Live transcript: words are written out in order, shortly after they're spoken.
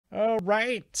All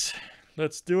right,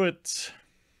 let's do it.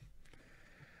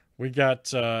 We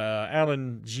got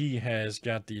Alan G has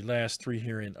got the last three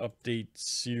here in update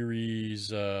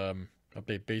series,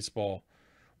 update baseball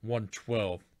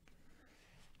 112.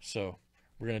 So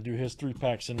we're gonna do his 3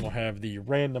 packs, and we'll have the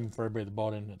random for everybody that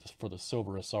bought in for the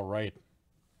silver. It's all right.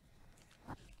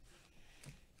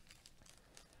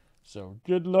 So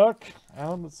good luck,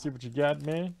 Alan. Let's see what you got,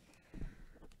 man.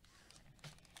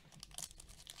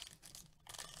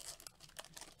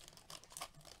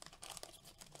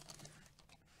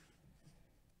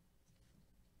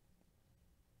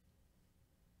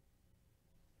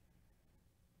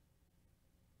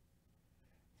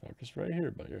 Focus right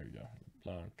here, but there you go.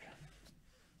 Blanc.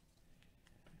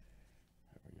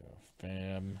 There we go.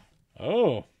 Fam.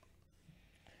 Oh,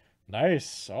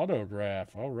 nice autograph.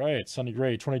 All right, Sonny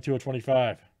Gray, 22 of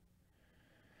 25.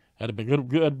 That'd have been good.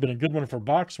 That'd been a good one for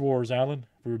Box Wars, Alan.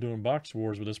 If we were doing Box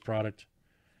Wars with this product,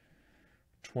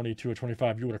 22 of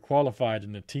 25, you would have qualified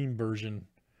in the team version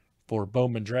for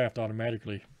Bowman Draft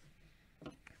automatically.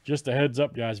 Just a heads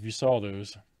up, guys, if you saw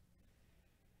those.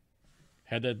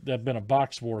 Had that been a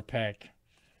Box War pack,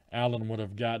 Alan would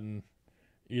have gotten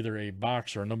either a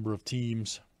box or a number of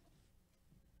teams.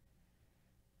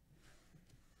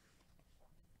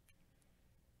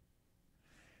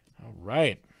 All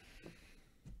right.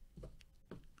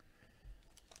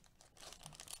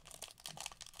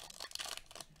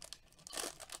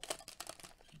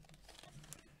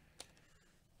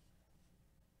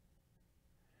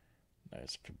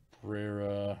 Nice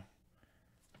Cabrera,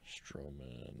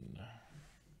 Stroman,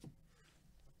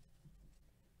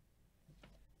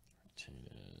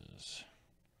 Martinez.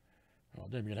 Oh,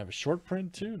 damn, you're going to have a short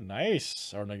print too?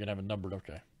 Nice. Or no, you're going to have a numbered.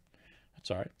 Okay.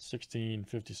 That's all right.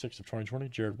 1656 of 2020,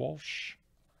 Jared Walsh.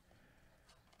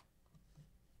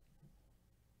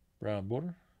 Brown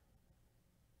border.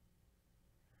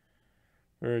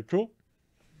 Very cool.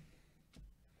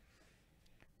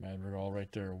 Madrigal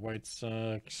right there. White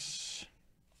Sox.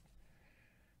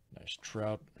 Nice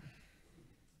Trout.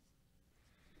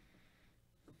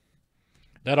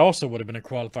 That also would have been a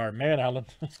qualifier. Man, Alan.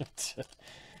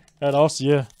 That also,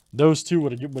 yeah. Those two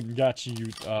would have got you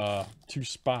 2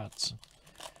 spots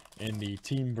in the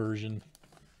team version.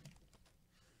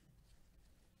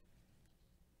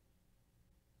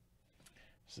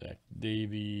 Zach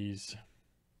Davies.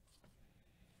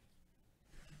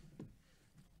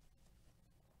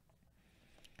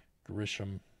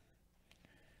 Grisham.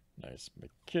 Nice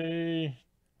McKay.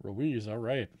 Ruiz, all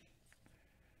right.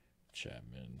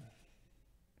 Chapman.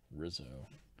 Rizzo.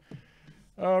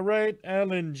 All right,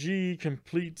 Alan G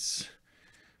completes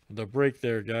the break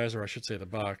there, guys, or I should say the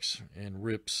box, and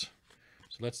rips.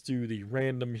 So let's do the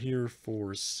random here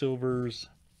for silvers.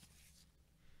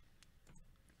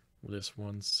 This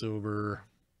one silver.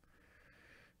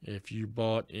 If you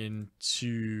bought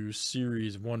into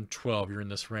series 112, you're in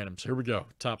this random. So here we go.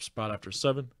 Top spot after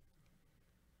 7.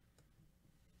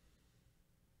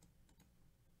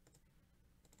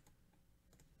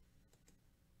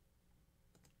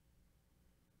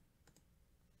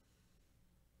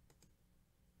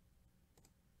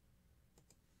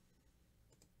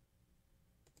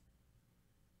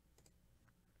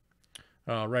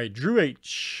 All right, Drew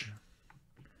H.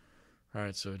 All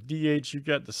right, so DH, you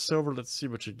got the silver. Let's see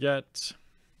what you get.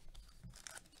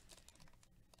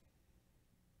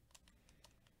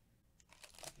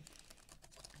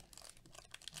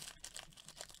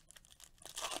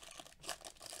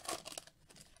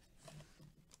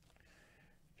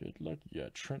 Good luck. You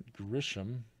got Trent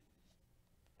Grisham.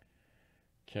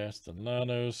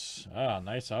 Castellanos. Ah,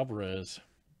 nice Alvarez.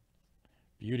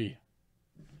 Beauty.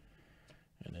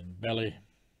 And then Belly.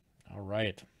 All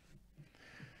right.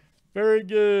 Very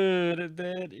good.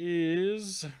 That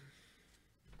is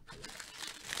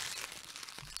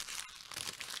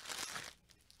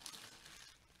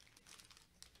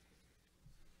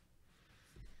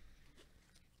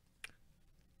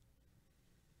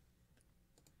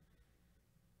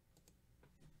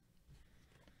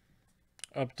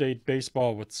Update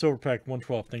Baseball with Silver Pack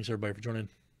 112. Thanks, everybody, for joining.